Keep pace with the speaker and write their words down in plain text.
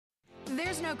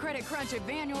There's no credit crunch at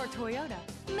Vann or Toyota.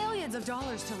 Millions of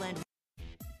dollars to lend.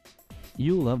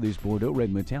 You'll love this Bordeaux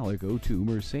Red Metallic 02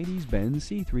 Mercedes-Benz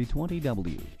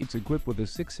C320W. It's equipped with a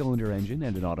 6-cylinder engine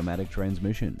and an automatic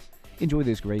transmission. Enjoy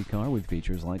this great car with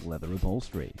features like leather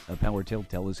upholstery, a power tilt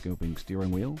telescoping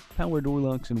steering wheel, power door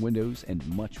locks and windows, and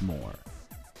much more.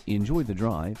 Enjoy the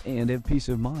drive and have peace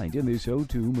of mind in this 02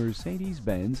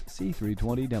 Mercedes-Benz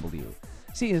C320W.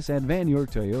 See us at Vann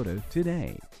York Toyota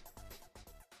today.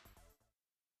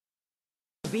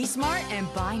 Be smart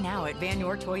and buy now at Vann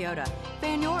York Toyota.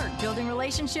 Vann York, building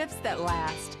relationships that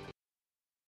last.